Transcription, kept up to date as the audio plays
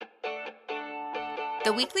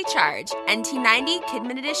The Weekly Charge, NT90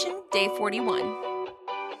 Kidmin Edition, Day 41.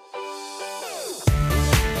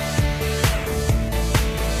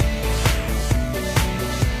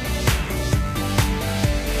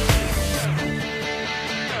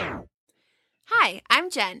 Hi, I'm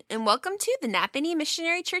Jen, and welcome to the Nappanee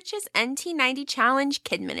Missionary Church's NT90 Challenge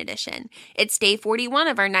Kidmin Edition. It's Day 41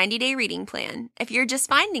 of our 90-day reading plan. If you're just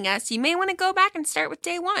finding us, you may want to go back and start with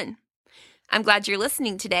Day 1. I'm glad you're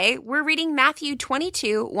listening today. We're reading Matthew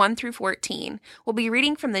 22, 1 through 14. We'll be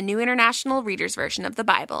reading from the New International Reader's Version of the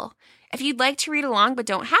Bible. If you'd like to read along but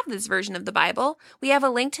don't have this version of the Bible, we have a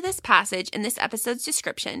link to this passage in this episode's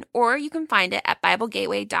description, or you can find it at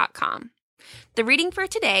BibleGateway.com. The reading for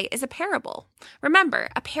today is a parable. Remember,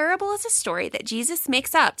 a parable is a story that Jesus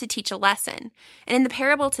makes up to teach a lesson. And in the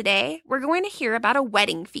parable today, we're going to hear about a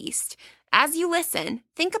wedding feast. As you listen,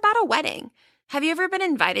 think about a wedding. Have you ever been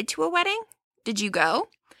invited to a wedding? Did you go?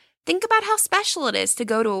 Think about how special it is to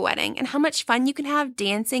go to a wedding and how much fun you can have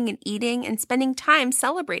dancing and eating and spending time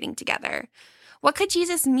celebrating together. What could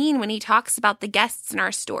Jesus mean when he talks about the guests in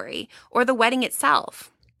our story or the wedding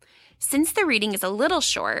itself? Since the reading is a little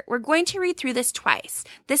short, we're going to read through this twice.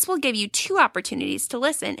 This will give you 2 opportunities to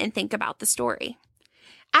listen and think about the story.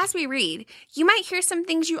 As we read, you might hear some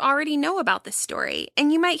things you already know about this story,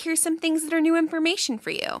 and you might hear some things that are new information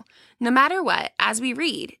for you. No matter what, as we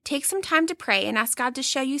read, take some time to pray and ask God to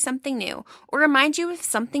show you something new or remind you of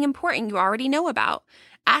something important you already know about.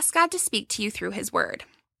 Ask God to speak to you through his word.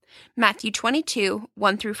 Matthew 22,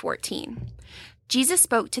 1 through 14. Jesus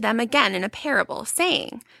spoke to them again in a parable,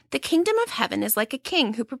 saying, "The kingdom of heaven is like a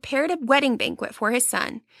king who prepared a wedding banquet for his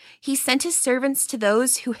son. He sent his servants to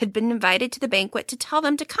those who had been invited to the banquet to tell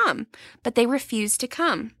them to come, but they refused to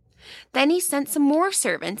come. Then he sent some more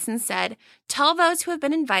servants and said, 'Tell those who have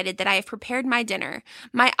been invited that I have prepared my dinner.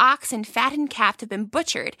 My ox and fattened calf have been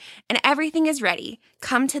butchered, and everything is ready.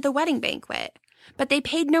 Come to the wedding banquet.' But they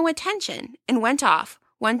paid no attention and went off,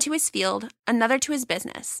 one to his field, another to his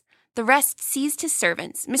business. The rest seized his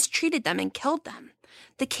servants, mistreated them, and killed them.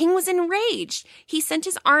 The king was enraged. He sent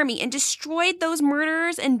his army and destroyed those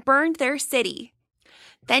murderers and burned their city.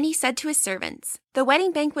 Then he said to his servants, 'The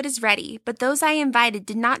wedding banquet is ready, but those I invited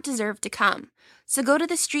did not deserve to come. So go to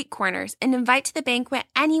the street corners and invite to the banquet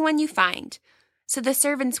anyone you find.' So the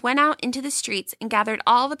servants went out into the streets and gathered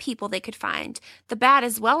all the people they could find, the bad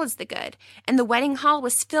as well as the good, and the wedding hall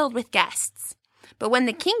was filled with guests. But when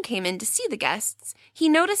the king came in to see the guests, he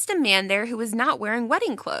noticed a man there who was not wearing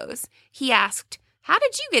wedding clothes. He asked, 'How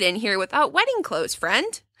did you get in here without wedding clothes,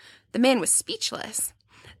 friend?' The man was speechless.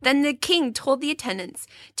 Then the king told the attendants,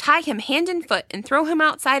 'Tie him hand and foot and throw him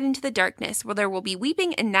outside into the darkness where there will be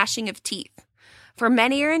weeping and gnashing of teeth. For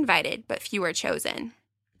many are invited, but few are chosen.'"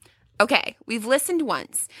 Okay, we've listened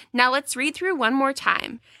once. Now let's read through one more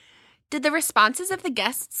time. Did the responses of the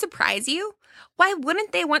guests surprise you? Why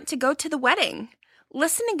wouldn't they want to go to the wedding?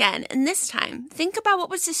 Listen again, and this time, think about what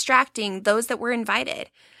was distracting those that were invited.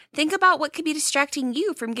 Think about what could be distracting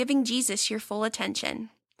you from giving Jesus your full attention.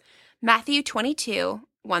 Matthew 22,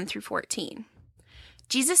 1 through 14.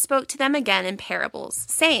 Jesus spoke to them again in parables,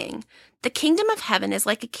 saying, "The kingdom of heaven is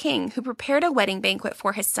like a king who prepared a wedding banquet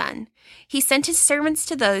for his son. He sent his servants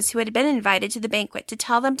to those who had been invited to the banquet to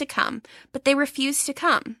tell them to come, but they refused to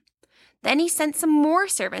come. Then he sent some more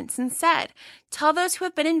servants and said, 'Tell those who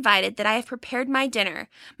have been invited that I have prepared my dinner.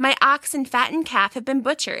 My ox and fattened calf have been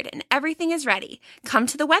butchered, and everything is ready. Come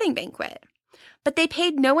to the wedding banquet.' But they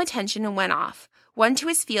paid no attention and went off, one to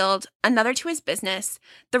his field, another to his business.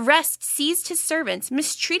 The rest seized his servants,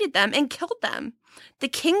 mistreated them, and killed them. The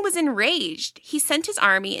king was enraged. He sent his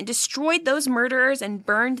army and destroyed those murderers and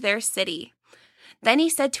burned their city. Then he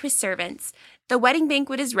said to his servants, 'The wedding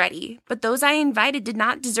banquet is ready, but those I invited did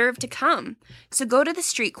not deserve to come. So go to the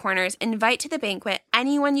street corners and invite to the banquet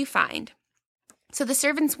anyone you find.' So the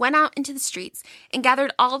servants went out into the streets and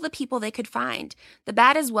gathered all the people they could find, the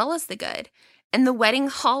bad as well as the good, and the wedding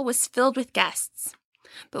hall was filled with guests.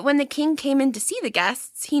 But when the king came in to see the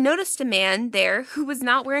guests, he noticed a man there who was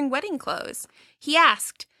not wearing wedding clothes. He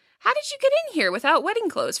asked, 'How did you get in here without wedding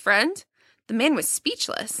clothes, friend?' The man was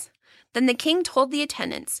speechless. Then the king told the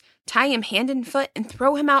attendants, 'Tie him hand and foot and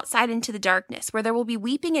throw him outside into the darkness where there will be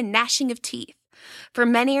weeping and gnashing of teeth. For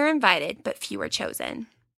many are invited, but few are chosen.'"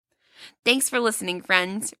 Thanks for listening,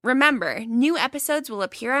 friends. Remember, new episodes will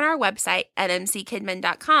appear on our website at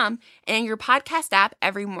mckidman.com and in your podcast app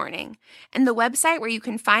every morning. And the website where you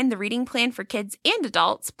can find the reading plan for kids and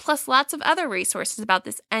adults, plus lots of other resources about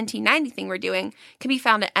this NT90 thing we're doing, can be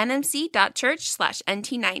found at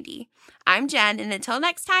nmc.church/NT90. I'm Jen, and until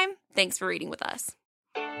next time, thanks for reading with us.